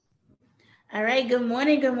All right. Good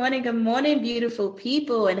morning. Good morning. Good morning, beautiful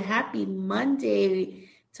people, and happy Monday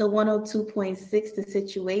to 102.6 The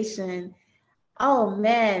Situation. Oh,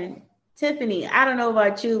 man. Tiffany, I don't know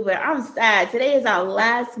about you, but I'm sad. Today is our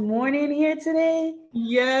last morning here today.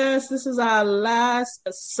 Yes, this is our last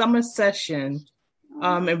summer session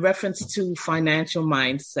in reference to financial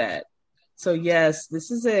mindset. So yes,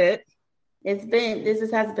 this is it. Has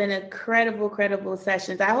been a credible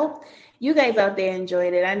sessions. I hope you guys out there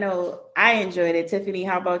enjoyed it. I know I enjoyed it. Tiffany,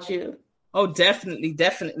 how about you? Oh,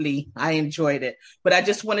 definitely. I enjoyed it. But I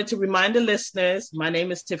just wanted to remind the listeners, my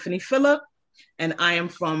name is Tiffany Phillip, and I am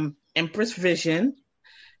from Empress Vision.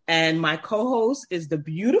 And my co-host is the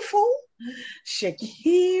beautiful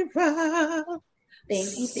Shakira.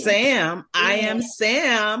 Thank you. Sam, I am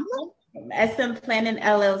Sam. SM Planning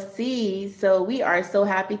LLC. So we are so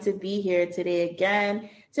happy to be here today again.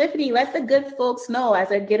 Tiffany, let the good folks know as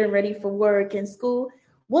they're getting ready for work and school,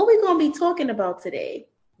 what we're going to be talking about today.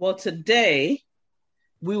 Well, today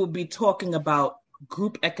we will be talking about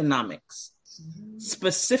group economics,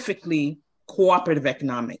 specifically cooperative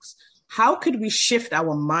economics. How could we shift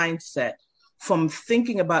our mindset from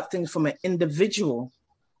thinking about things from an individual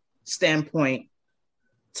standpoint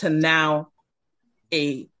to now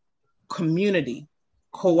a community,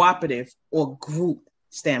 cooperative, or group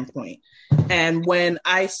standpoint? And when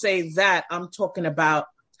I say that, I'm talking about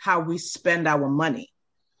how we spend our money,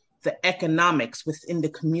 the economics within the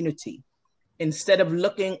community. Instead of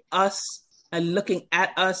looking at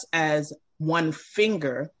us as one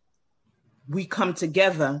finger, we come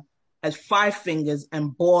together as five fingers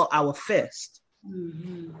and ball our fist.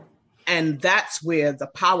 Mm-hmm. And that's where the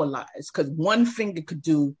power lies, because one finger could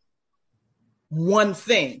do one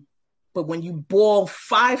thing, but when you ball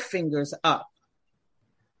five fingers up,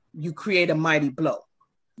 you create a mighty blow.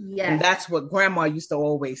 Yes. And that's what grandma used to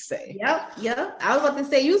always say. Yep. I was about to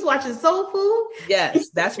say, you was watching Soul Food? Yes,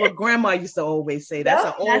 that's what grandma used to always say. That's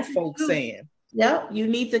an old folks saying. Yep, you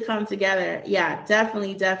need to come together. Yeah,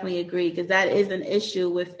 definitely agree, because that is an issue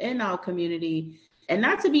within our community. And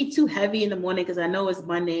not to be too heavy in the morning, because I know it's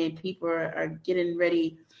Monday and people are getting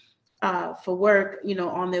ready for work,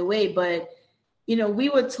 on their way. But, we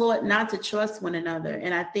were taught not to trust one another.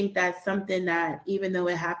 And I think that's something that, even though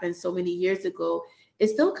it happened so many years ago, it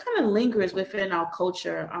still kind of lingers within our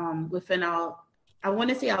culture, I want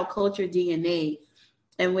to say our culture DNA,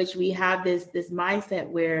 in which we have this mindset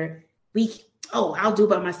where I'll do it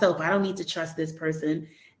by myself. I don't need to trust this person.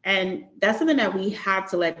 And that's something that we have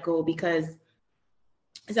to let go, because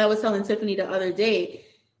as I was telling Tiffany the other day,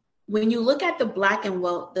 when you look at the black and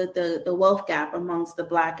wealth, the wealth gap amongst the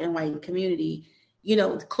black and white community,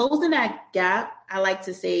 closing that gap, I like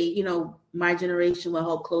to say, my generation will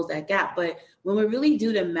help close that gap. But when we really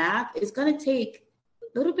do the math, it's going to take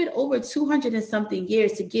a little bit over 200 and something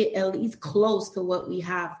years to get at least close to what we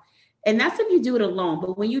have. And that's if you do it alone.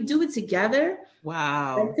 But when you do it together,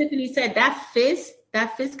 wow, like Tiffany said, that fist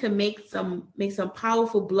can make some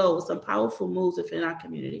powerful blows, some powerful moves within our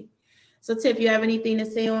community. So Tiff, you have anything to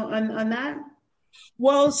say on that?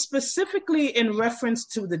 Well, specifically in reference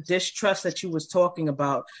to the distrust that you was talking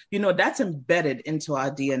about, that's embedded into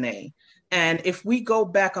our DNA. And if we go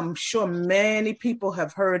back, I'm sure many people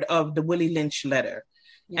have heard of the Willie Lynch letter.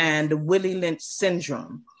 Yes. And the Willie Lynch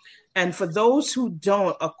syndrome. And for those who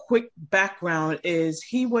don't, a quick background is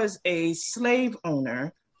he was a slave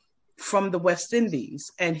owner from the West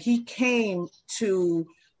Indies, and he came to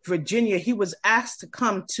Virginia. He was asked to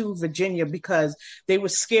come to Virginia because they were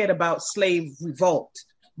scared about slave revolt,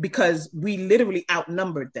 because we literally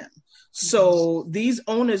outnumbered them. So these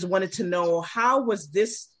owners wanted to know, how was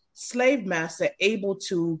this slave master able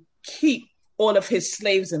to keep all of his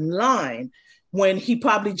slaves in line when he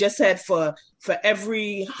probably just had for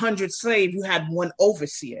every 100 slaves, you had one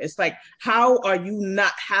overseer? It's like, how are you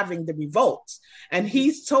not having the revolts? And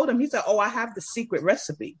he's told him, he said, I have the secret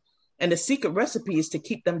recipe. And the secret recipe is to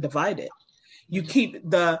keep them divided. You keep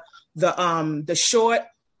the short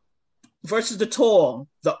versus the tall,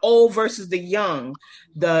 the old versus the young,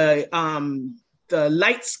 the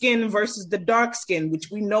light skin versus the dark skin, which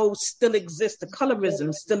we know still exists. The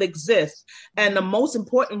colorism still exists. And the most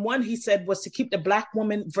important one, he said, was to keep the black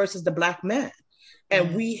woman versus the black man.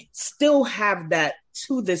 And we still have that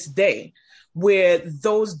to this day, where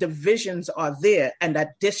those divisions are there and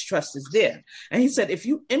that distrust is there. And he said, if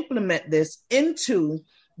you implement this into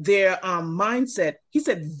their mindset, he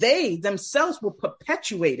said they themselves will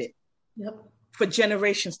perpetuate it. Yep. For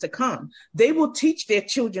generations to come. They will teach their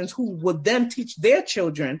children, who will then teach their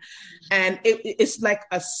children. And it's like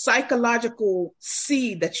a psychological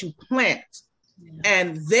seed that you plant,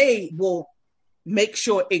 and they will make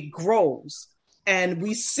sure it grows. And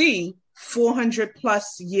we see 400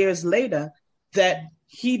 plus years later that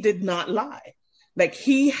he did not lie. Like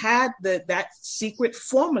he had that secret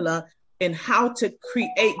formula in how to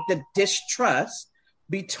create the distrust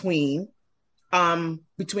between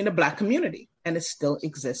the Black community, and it still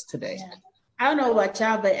exists today. Yeah. I don't know about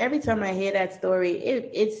y'all, but every time I hear that story,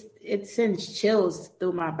 it sends chills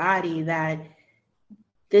through my body that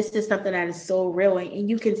this is something that is so real, and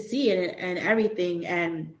you can see it and everything.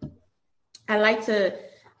 And I like to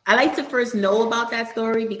first know about that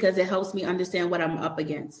story because it helps me understand what I'm up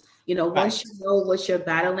against. You know, once you know what you're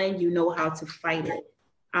battling, you know how to fight it.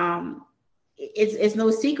 It's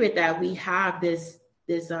no secret that we have this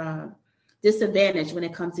disadvantage when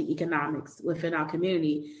it comes to economics within our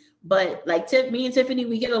community. But like me and Tiffany,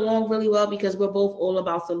 we get along really well because we're both all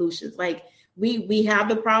about solutions. Like we have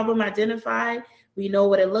the problem identified, we know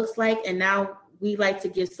what it looks like, and now we like to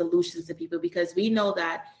give solutions to people because we know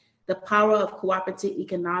that the power of cooperative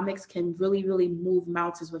economics can really, really move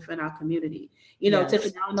mountains within our community. You know, yes.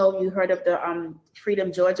 Tiffany, I don't know if you heard of the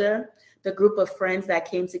Freedom Georgia, the group of friends that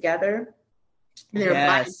came together. And they're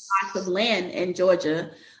buying plots of land in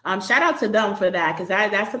Georgia. Shout out to them for that, because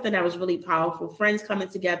that's something that was really powerful. Friends coming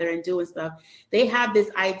together and doing stuff. They have this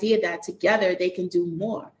idea that together they can do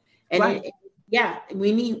more. And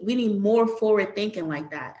we need more forward thinking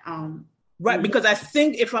like that. Right, because I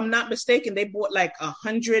think, if I'm not mistaken, they bought like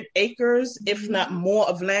 100 acres, if not more,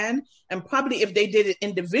 of land. And probably if they did it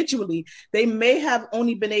individually, they may have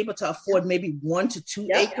only been able to afford maybe 1 to 2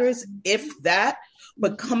 acres, if that.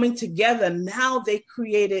 But coming together, now they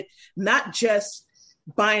created not just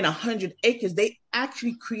buying 100 acres, they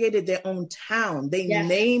actually created their own town. They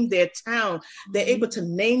named their town. They're able to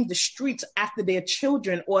name the streets after their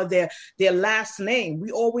children or their last name. We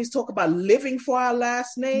always talk about living for our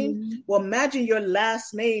last name. Well, imagine your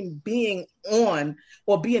last name being on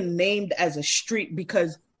or being named as a street,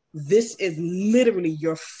 because this is literally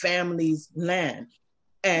your family's land.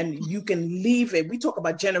 And you can leave it. We talk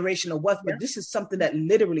about generational wealth, but this is something that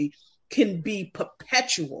literally can be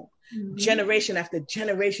perpetual. Generation after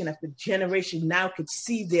generation after generation now could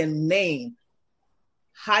see their name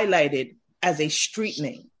highlighted as a street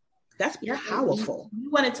name. That's powerful. You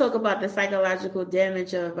want to talk about the psychological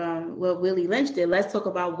damage of what Willie Lynch did. Let's talk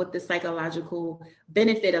about what the psychological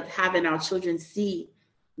benefit of having our children see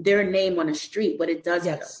their name on a street, what it does.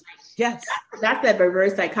 Yes. That's that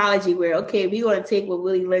reverse psychology where, okay, we're going to take what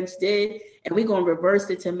Willie Lynch did and we're going to reverse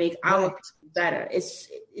it to make our people better.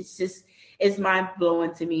 It's mind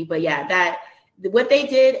blowing to me. But what they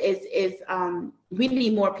did is we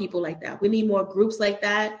need more people like that. We need more groups like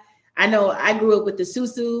that. I know I grew up with the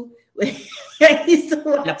Susu.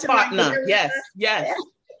 The partner.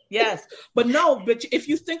 Yes. But if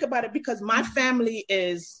you think about it, because my family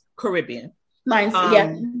is Caribbean. Mine's,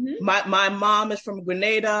 My mom is from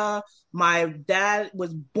Grenada. My dad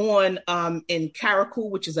was born in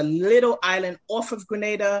Carriacou, which is a little island off of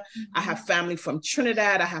Grenada. I have family from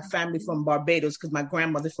Trinidad. I have family from Barbados because my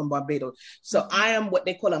grandmother's from Barbados. So I am what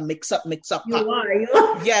they call a mix-up. You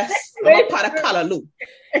are. Yes, I'm a pot of Callaloo.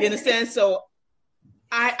 You understand? So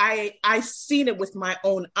I seen it with my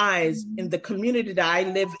own eyes in the community that I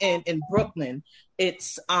live in Brooklyn.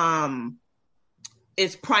 It's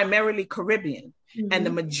primarily Caribbean. And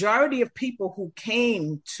the majority of people who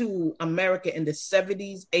came to America in the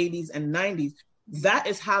 70s, 80s, and 90s, that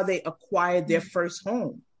is how they acquired their first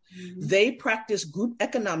home. They practiced group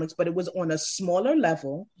economics, but it was on a smaller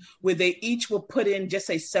level where they each will put in, just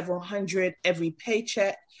say, several hundred every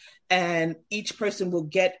paycheck. And each person will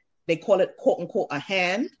get, they call it, quote unquote, a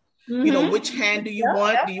hand. You know, which hand do you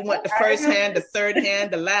want? Do you want the first hand, the third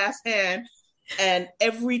hand, the last hand? And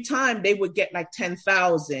every time they would get like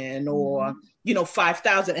 10,000 or,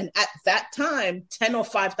 5,000. And at that time, $10,000 or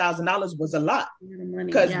 $5,000 was a lot,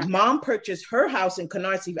 because mom purchased her house in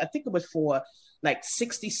Canarsie. I think it was for like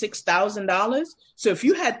 $66,000. So if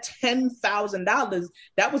you had $10,000,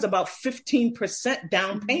 that was about 15%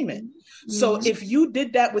 down payment. So if you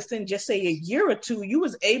did that within just say a year or two, you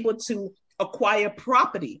was able to acquire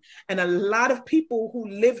property. And a lot of people who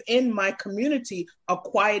live in my community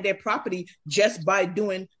acquired their property just by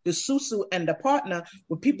doing the Susu and the partner,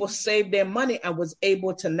 where people saved their money and was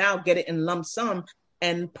able to now get it in lump sum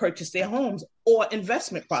and purchase their homes or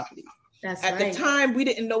investment property. At the time, we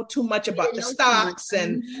didn't know too much about the stocks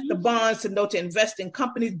and the bonds to know to invest in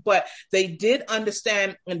companies, but they did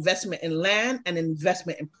understand investment in land and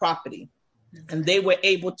investment in property. And they were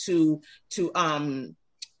able to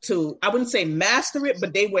I wouldn't say master it,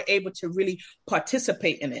 but they were able to really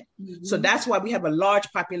participate in it. So that's why we have a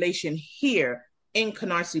large population here in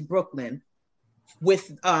Canarsie, Brooklyn, with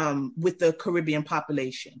the Caribbean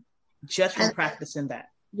population, just from practicing that.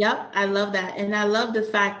 Yep, I love that. And I love the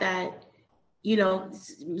fact that,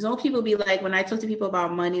 some people be like, when I talk to people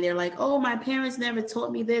about money, they're like, oh, my parents never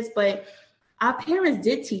taught me this. But our parents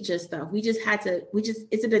did teach us stuff.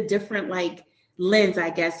 It's in a different like lens,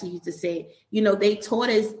 I guess you used to say. They taught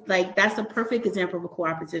us, like, that's a perfect example of a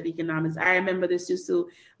cooperative economics. I remember this, Susu.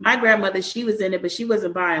 My grandmother, she was in it, but she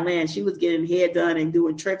wasn't buying land. She was getting hair done and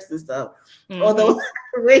doing trips and stuff. Mm-hmm. Although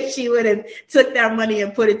I wish she would have took that money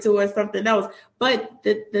and put it towards something else. But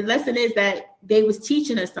the lesson is that they was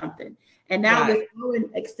teaching us something. And now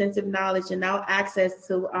with extensive knowledge and now access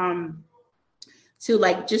to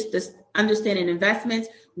like just this understanding investments,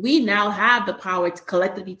 we now have the power to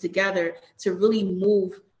collectively together to really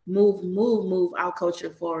move our culture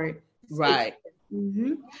forward. Right.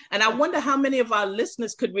 Mm-hmm. And I wonder how many of our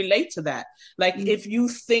listeners could relate to that. Like, if you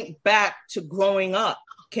think back to growing up,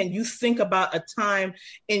 can you think about a time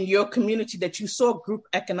in your community that you saw group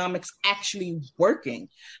economics actually working?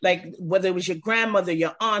 Like, whether it was your grandmother,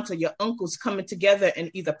 your aunt, or your uncles coming together and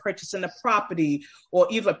either purchasing a property or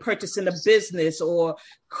either purchasing a business or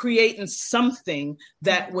creating something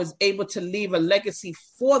that was able to leave a legacy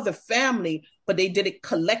for the family, but they did it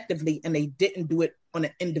collectively and they didn't do it on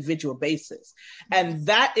an individual basis. And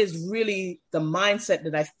that is really the mindset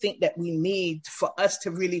that I think that we need for us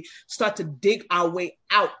to really start to dig our way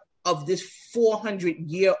out of this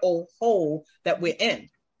 400-year-old hole that we're in.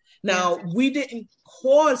 Now, we didn't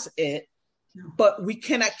cause it, but we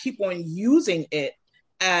cannot keep on using it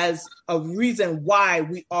as a reason why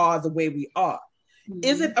we are the way we are. Mm-hmm.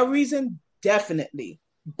 Is it a reason? Definitely.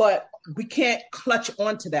 But we can't clutch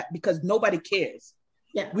onto that because nobody cares.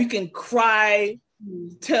 Yeah. We can cry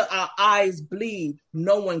till our eyes bleed.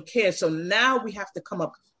 No one cares. So now we have to come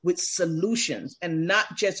up with solutions and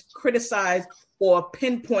not just criticize or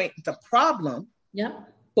pinpoint the problem. Yep.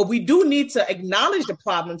 But we do need to acknowledge the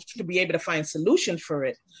problems to be able to find solutions for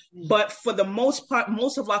it. Mm-hmm. But for the most part,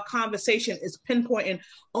 most of our conversation is pinpointing,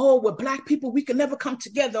 oh, we're Black people, we can never come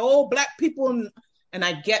together. Oh, Black people. And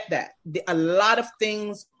I get that. A lot of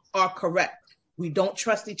things are correct. We don't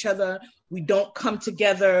trust each other. We don't come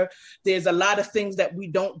together. There's a lot of things that we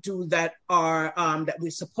don't do that are that we're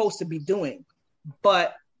supposed to be doing.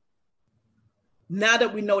 But now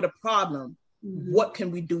that we know the problem, what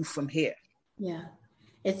can we do from here? Yeah,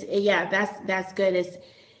 that's good.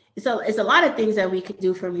 It's a lot of things that we could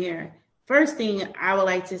do from here. First thing I would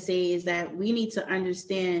like to say is that we need to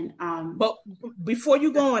understand. But before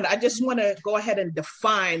you go on, I just want to go ahead and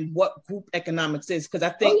define what group economics is, because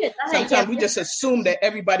I think sometimes we just assume that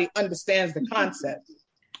everybody understands the concept.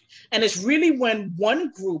 And it's really when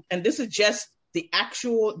one group, and this is just the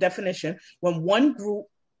actual definition, when one group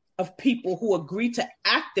of people who agree to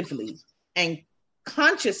actively and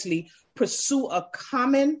consciously pursue a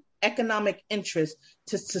common economic interest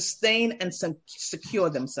to sustain and secure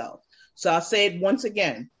themselves. So I'll say it once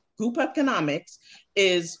again. Group economics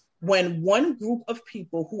is when one group of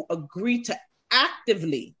people who agree to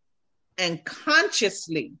actively and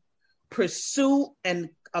consciously pursue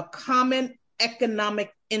a common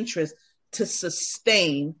economic interest to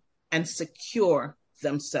sustain and secure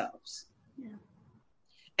themselves. Yeah.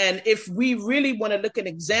 And if we really want to look at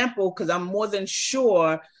an example, because I'm more than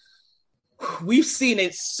sure we've seen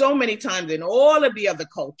it so many times in all of the other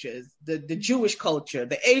cultures, the Jewish culture,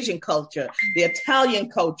 the Asian culture, the Italian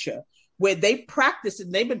culture, where they practice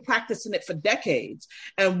it, they've been practicing it for decades.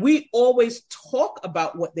 And we always talk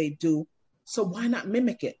about what they do. So why not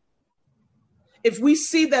mimic it? If we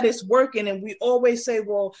see that it's working and we always say,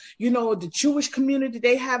 well, the Jewish community,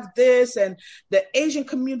 they have this, and the Asian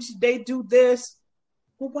community, they do this.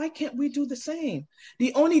 Well, why can't we do the same?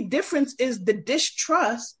 The only difference is the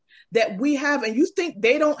distrust that we have. And you think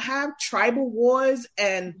they don't have tribal wars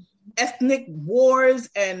and ethnic wars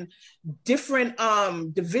and different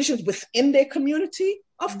divisions within their community?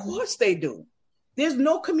 Of course they do. There's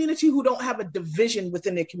no community who don't have a division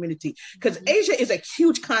within their community, because Asia is a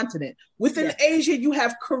huge continent. Within Asia, you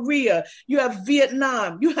have Korea, you have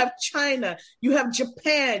Vietnam, you have China, you have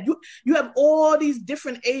Japan, you have all these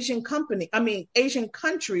different Asian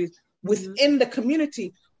countries within the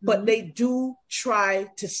community, but they do try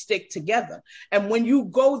to stick together. And when you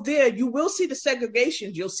go there, you will see the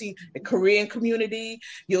segregations. You'll see the Korean community,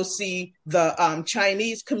 you'll see the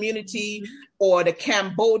Chinese community, or the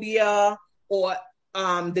Cambodia, or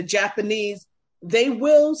the Japanese. They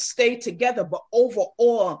will stay together, but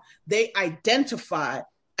overall, they identify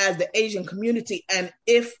as the Asian community. And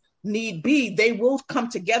if need be, they will come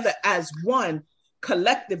together as one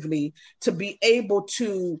collectively to be able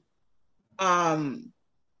to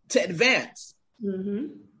advance. Mm-hmm.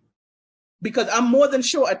 because I'm more than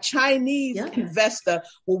sure a Chinese investor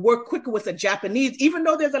will work quicker with a Japanese, even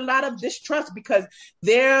though there's a lot of distrust because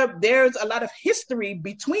there's a lot of history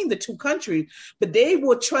between the two countries, but they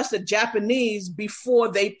will trust a Japanese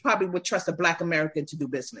before they probably would trust a Black American to do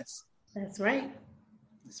business. That's right.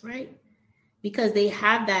 That's right. Because they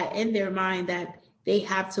have that in their mind that they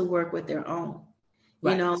have to work with their own,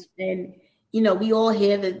 you know, and we all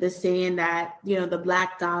hear the saying that, the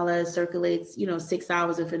Black dollar circulates, 6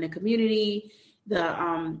 hours within the community.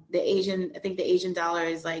 The Asian dollar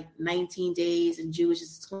is like 19 days and Jewish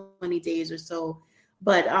is 20 days or so.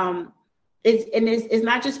 But it's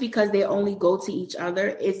not just because they only go to each other.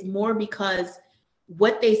 It's more because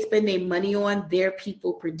what they spend their money on, their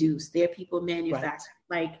people produce, their people manufacture.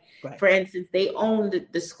 For instance, they own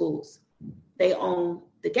the schools, they own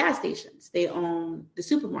the gas stations, they own the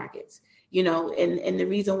supermarkets. And the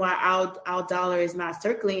reason why our dollar is not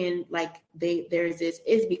circulating like there's this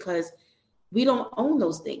is because we don't own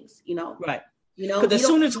those things, Right. Because as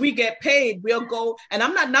soon as we get paid, we'll go, and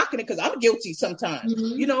I'm not knocking it because I'm guilty sometimes.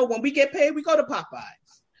 Mm-hmm. When we get paid, we go to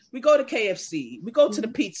Popeyes, we go to KFC, we go to the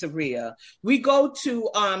pizzeria, we go to,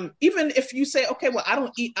 even if you say, okay, well, I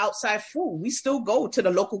don't eat outside food, we still go to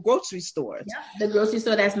the local grocery stores. Yeah, the grocery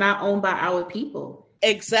store that's not owned by our people.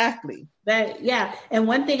 Exactly. And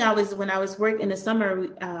one thing when I was working in the summer,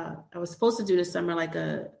 I was supposed to do this summer like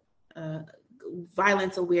a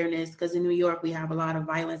violence awareness, because in New York we have a lot of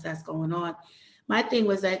violence that's going on. My thing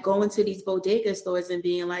was that going to these bodega stores and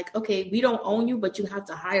being like, okay, we don't own you, but you have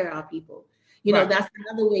to hire our people. That's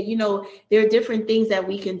another way. There are different things that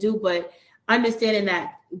we can do, but understanding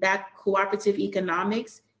that cooperative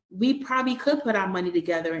economics, we probably could put our money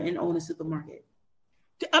together and own a supermarket.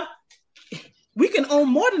 We can own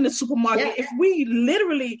more than the supermarket if we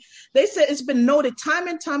literally, they said it's been noted time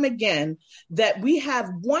and time again that we have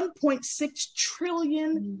 $1.6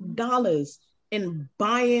 trillion in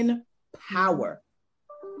buying power.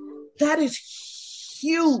 That is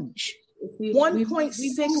huge.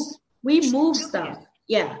 1.6. We move stuff.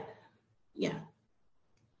 Yeah.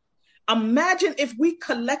 Imagine if we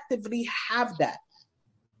collectively have that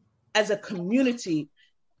as a community.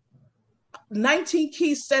 19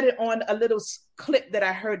 Keys said it on a little clip that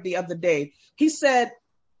I heard the other day. He said,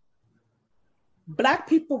 Black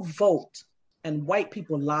people vote and white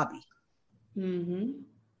people lobby. Mm-hmm.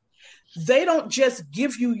 They don't just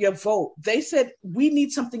give you your vote. They said, we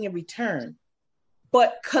need something in return.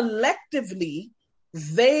 But collectively,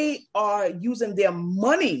 they are using their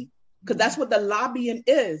money, because that's what the lobbying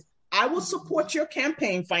is. I will support your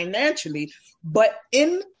campaign financially, but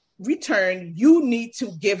in return, you need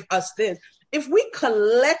to give us this. If we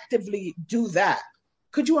collectively do that,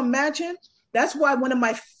 could you imagine? That's why one of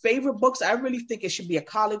my favorite books, I really think it should be a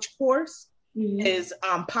college course, is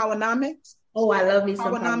Powernomics. Oh, I love me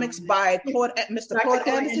some Powernomics by Mr. Claude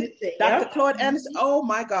Anderson. Dr. Claude Anderson. Oh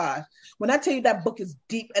my God. When I tell you that book is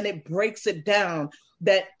deep and it breaks it down,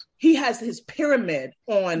 that he has his pyramid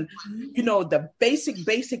on, the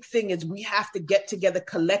basic thing is we have to get together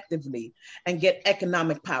collectively and get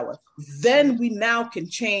economic power. Then we now can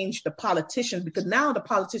change the politicians, because now the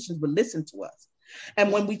politicians will listen to us.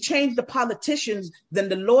 And when we change the politicians, then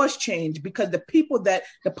the laws change, because the people that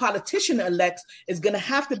the politician elects is going to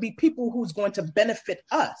have to be people who's going to benefit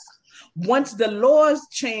us. Once the laws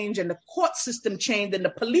change and the court system change, then the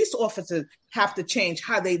police officers have to change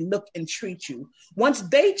how they look and treat you. Once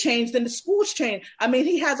they change, then the schools change. I mean,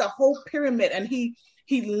 he has a whole pyramid, and he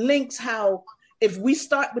links how if we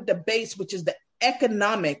start with the base, which is the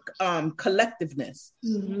economic collectiveness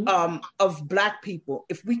of Black people,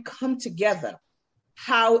 if we come together,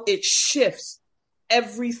 how it shifts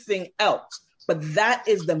everything else. But that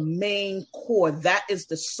is the main core. That is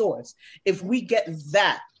the source. If we get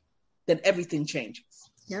that, then everything changes.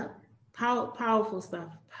 Yeah. Powerful stuff.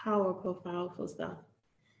 Powerful stuff.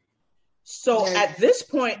 So at this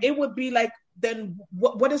point, it would be like, then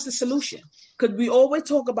what is the solution? Because we always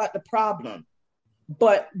talk about the problem,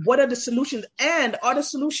 but what are the solutions? And are the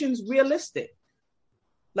solutions realistic?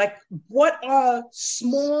 Like, what are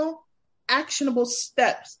small, actionable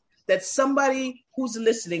steps that somebody who's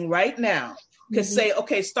listening right now can say,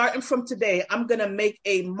 okay, starting from today, I'm going to make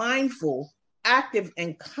a mindful, active,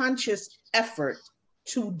 and conscious effort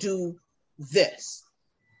to do this?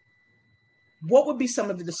 What would be some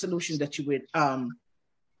of the solutions that you would,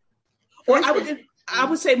 or I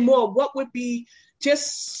would say more, what would be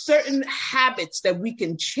just certain habits that we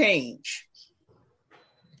can change?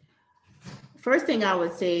 First thing I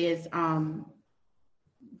would say is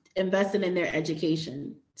investing in their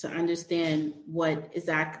education to understand what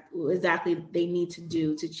exactly they need to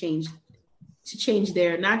do to change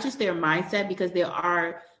their, not just their mindset, because there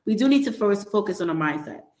are we do need to first focus on a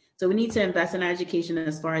mindset. So we need to invest in our education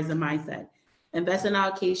as far as the mindset, invest in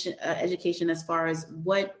our education as far as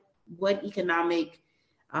what economic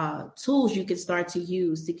tools you can start to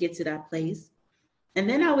use to get to that place. And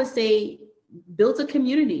then I would say build a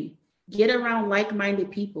community, get around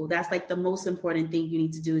like-minded people. That's like the most important thing you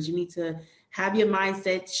need to do is you need to have your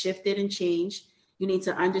mindset shifted and changed. You need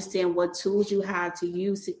to understand what tools you have to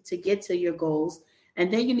use to get to your goals.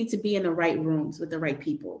 And then you need to be in the right rooms with the right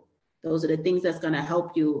people. Those are the things that's going to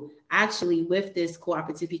help you actually with this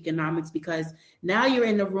cooperative economics, because now you're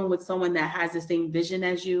in the room with someone that has the same vision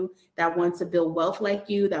as you, that wants to build wealth like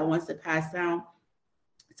you, that wants to pass down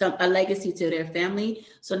a legacy to their family.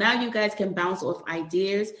 So now you guys can bounce off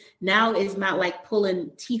ideas. Now it's not like pulling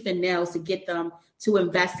teeth and nails to get them to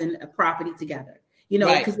invest in a property together.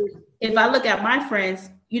 Because if I look at my friends,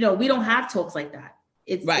 we don't have talks like that.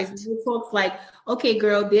 It's talks like, okay,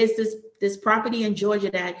 girl, there's this property in Georgia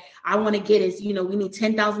that I want to get. Is we need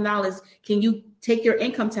 $10,000. Can you take your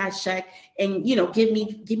income tax check and give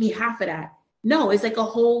me half of that? No, it's like a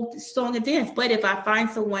whole song and dance. But if I find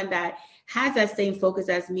someone that has that same focus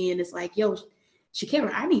as me, and it's like, yo,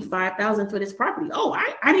 Shakira, I need $5,000 for this property. Oh,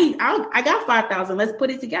 I got $5,000. Let's put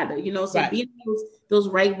it together. So being in those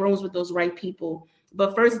right rooms with those right people.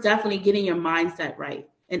 But first, definitely getting your mindset right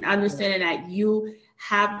and understanding that you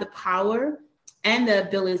have the power and the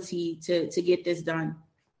ability to get this done.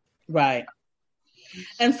 Right.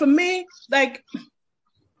 And for me, like,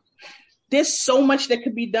 there's so much that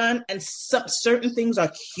could be done, and certain things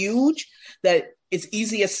are huge that it's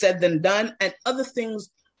easier said than done, and other things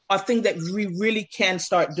are things that we really can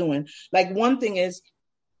start doing. Like, one thing is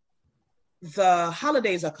the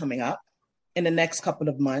holidays are coming up in the next couple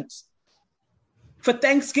of months. For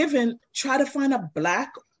Thanksgiving, try to find a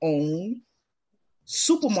Black-owned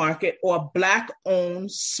supermarket or a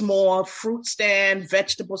Black-owned small fruit stand,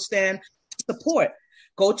 vegetable stand, support.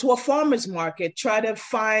 Go to a farmer's market, try to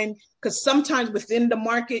find, because sometimes within the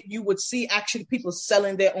market, you would see actually people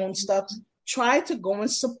selling their own stuff. Try to go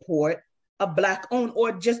and support a Black-owned,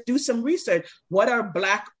 or just do some research. What are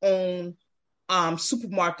Black-owned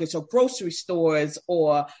supermarkets or grocery stores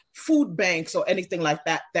or food banks or anything like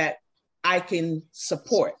that that I can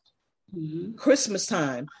support? Mm-hmm. Christmas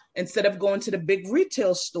time, instead of going to the big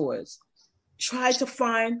retail stores, try to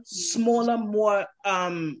find smaller, more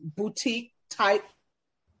boutique type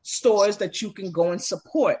stores that you can go and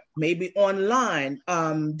support. Maybe online.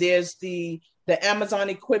 There's the Amazon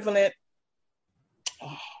equivalent.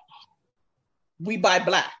 We Buy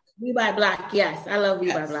Black. We Buy Black. Yes, I love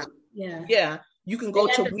We Buy Black. Yeah. Yeah. You can go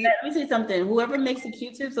to. Let me say something. Whoever makes the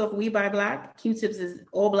Q-tips off We Buy Black, Q-tips is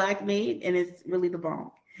all Black made, and it's really the bomb.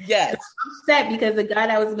 Yes. I'm upset because the guy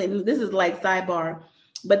that was making, this is like sidebar,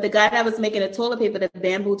 but the guy that was making the toilet paper, the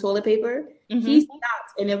bamboo toilet paper, mm-hmm. he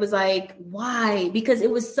stopped, and it was like, why? Because it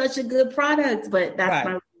was such a good product. But that's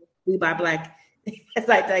my We Buy Black. As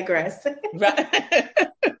I digress. Right.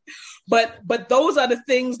 But those are the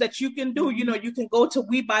things that you can do. You can go to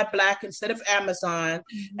We Buy Black instead of Amazon,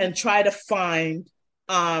 mm-hmm. and try to find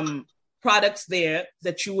products there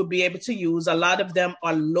that you would be able to use. A lot of them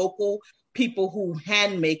are local people who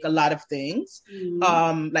hand make a lot of things,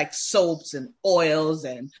 mm-hmm. Like soaps and oils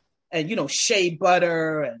and shea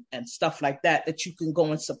butter and stuff like that you can go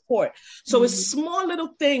and support. So mm-hmm. it's small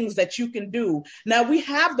little things that you can do. Now we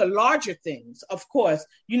have the larger things, of course,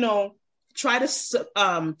 try to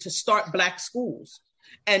start Black schools.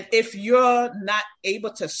 And if you're not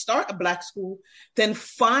able to start a Black school, then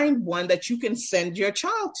find one that you can send your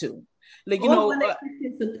child to. Like, one that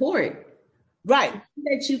you can support. Right.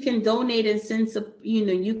 That you can donate and send,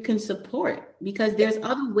 you can support, because there's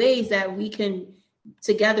other ways that we can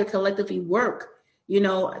together collectively work,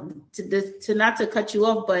 to not to cut you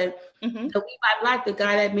off, but mm-hmm. the We Buy Black, the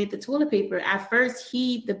guy that made the toilet paper, at first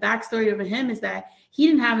the backstory of him is that he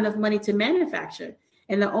didn't have enough money to manufacture.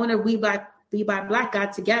 And the owner of We Buy Black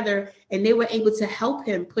got together, and they were able to help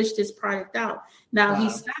him push this product out. Now he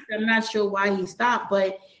stopped. I'm not sure why he stopped,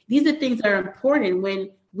 but these are things that are important.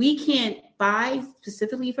 When we can't buy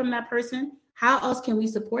specifically from that person, how else can we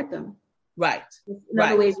support them? Right.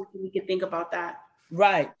 Another way we can think about that.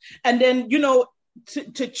 Right. And then,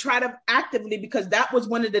 to try to actively, because that was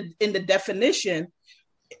one of in the definition,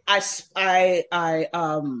 I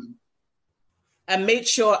made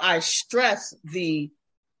sure I stress the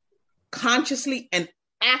consciously and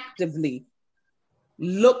actively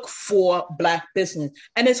look for Black business.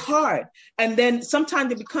 And it's hard. And then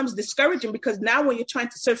sometimes it becomes discouraging, because now when you're trying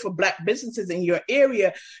to search for Black businesses in your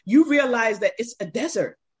area, you realize that it's a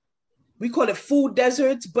desert. we call it food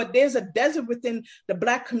deserts, but there's a desert within the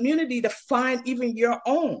Black community to find even your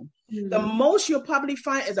own. Mm-hmm. The most you'll probably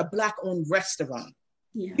find is a Black-owned restaurant,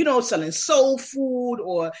 selling soul food,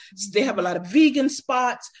 or they have a lot of vegan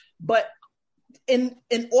spots. But in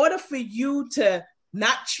order for you to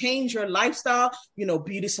not change your lifestyle,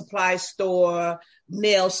 beauty supply store,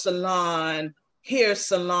 nail salon, hair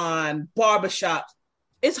salon, barbershops,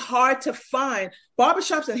 it's hard to find.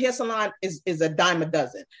 Barbershops and hair salon is a dime a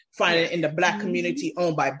dozen, finding it in the Black community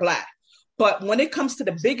owned by Black. But when it comes to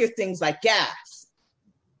the bigger things like gas,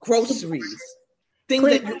 groceries, things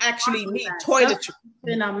that you actually need, toiletries.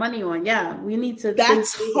 Spend our money on, we need to.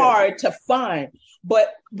 That's hard to find.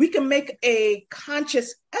 But we can make a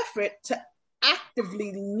conscious effort to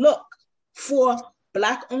actively look for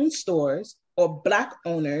Black-owned stores or Black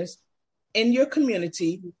owners in your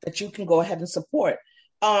community that you can go ahead and support.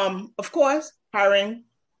 Of course, hiring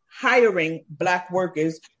Black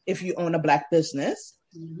workers if you own a Black business.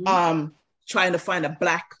 Mm-hmm. Trying to find a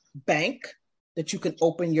Black bank that you can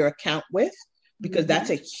open your account with, because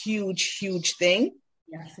that's a huge, huge thing.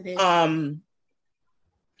 Yes, it is.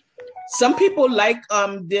 Some people like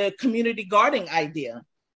the community garden idea,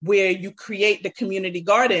 where you create the community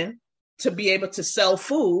garden to be able to sell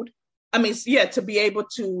food. To be able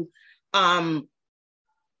to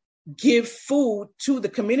give food to the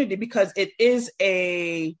community, because it is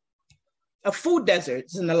a food desert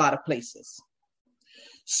in a lot of places.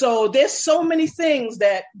 So there's so many things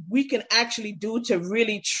that we can actually do to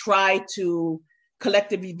really try to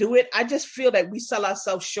collectively do it. I just feel that we sell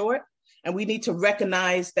ourselves short, and we need to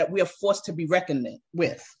recognize that we are forced to be reckoned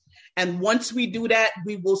with. And once we do that,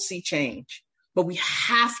 we will see change. But we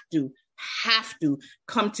have to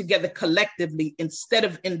come together collectively instead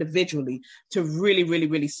of individually to really, really,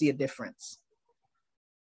 really see a difference.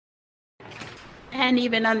 And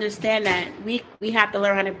even understand that we have to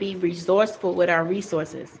learn how to be resourceful with our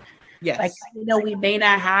resources. Yes. Like, we may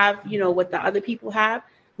not have, what the other people have.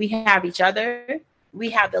 We have each other. We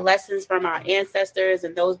have the lessons from our ancestors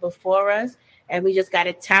and those before us. And we just got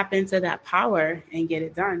to tap into that power and get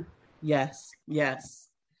it done. Yes.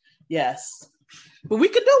 But we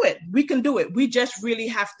can do it. We just really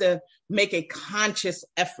have to make a conscious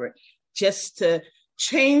effort just to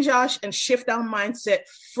change and shift our mindset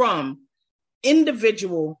from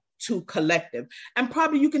individual to collective. And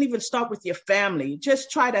probably you can even start with your family.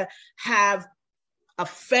 Just try to have a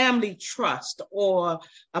family trust or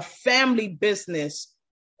a family business,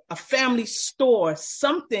 a family store,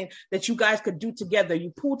 something that you guys could do together.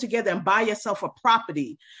 You pull together and buy yourself a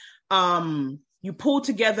property. You pull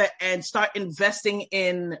together and start investing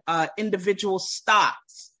in individual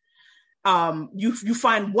stocks. You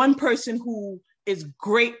find one person who is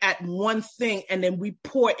great at one thing, and then we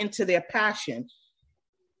pour into their passion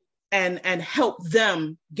and help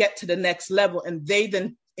them get to the next level. And they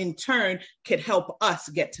then in turn could help us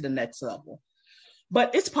get to the next level.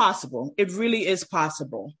 But it's possible. It really is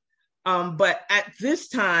possible. But at this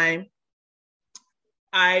time,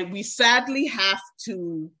 we sadly have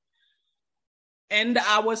to end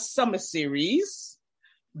our summer series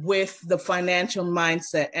with the financial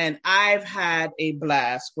mindset. And I've had a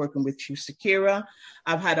blast working with you, Sakira.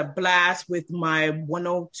 I've had a blast with my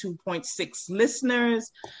 102.6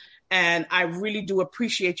 listeners. And I really do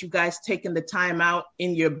appreciate you guys taking the time out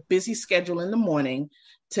in your busy schedule in the morning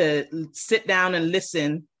to sit down and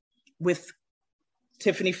listen with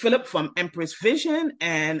Tiffany Phillip from Empress Vision.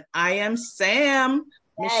 And I am Sam.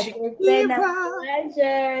 Yes, it's been a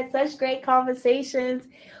pleasure. Such great conversations.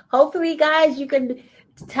 Hopefully, guys, you can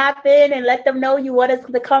tap in and let them know you want us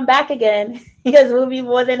to come back again, because we'll be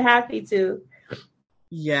more than happy to.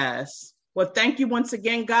 Yes. Well, thank you once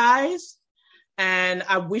again, guys. And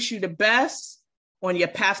I wish you the best on your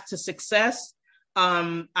path to success.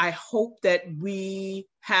 I hope that we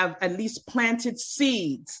have at least planted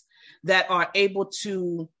seeds that are able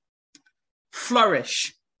to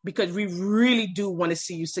flourish, because we really do want to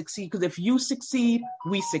see you succeed. Because if you succeed,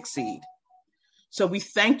 we succeed. So we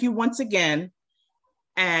thank you once again,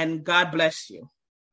 and God bless you.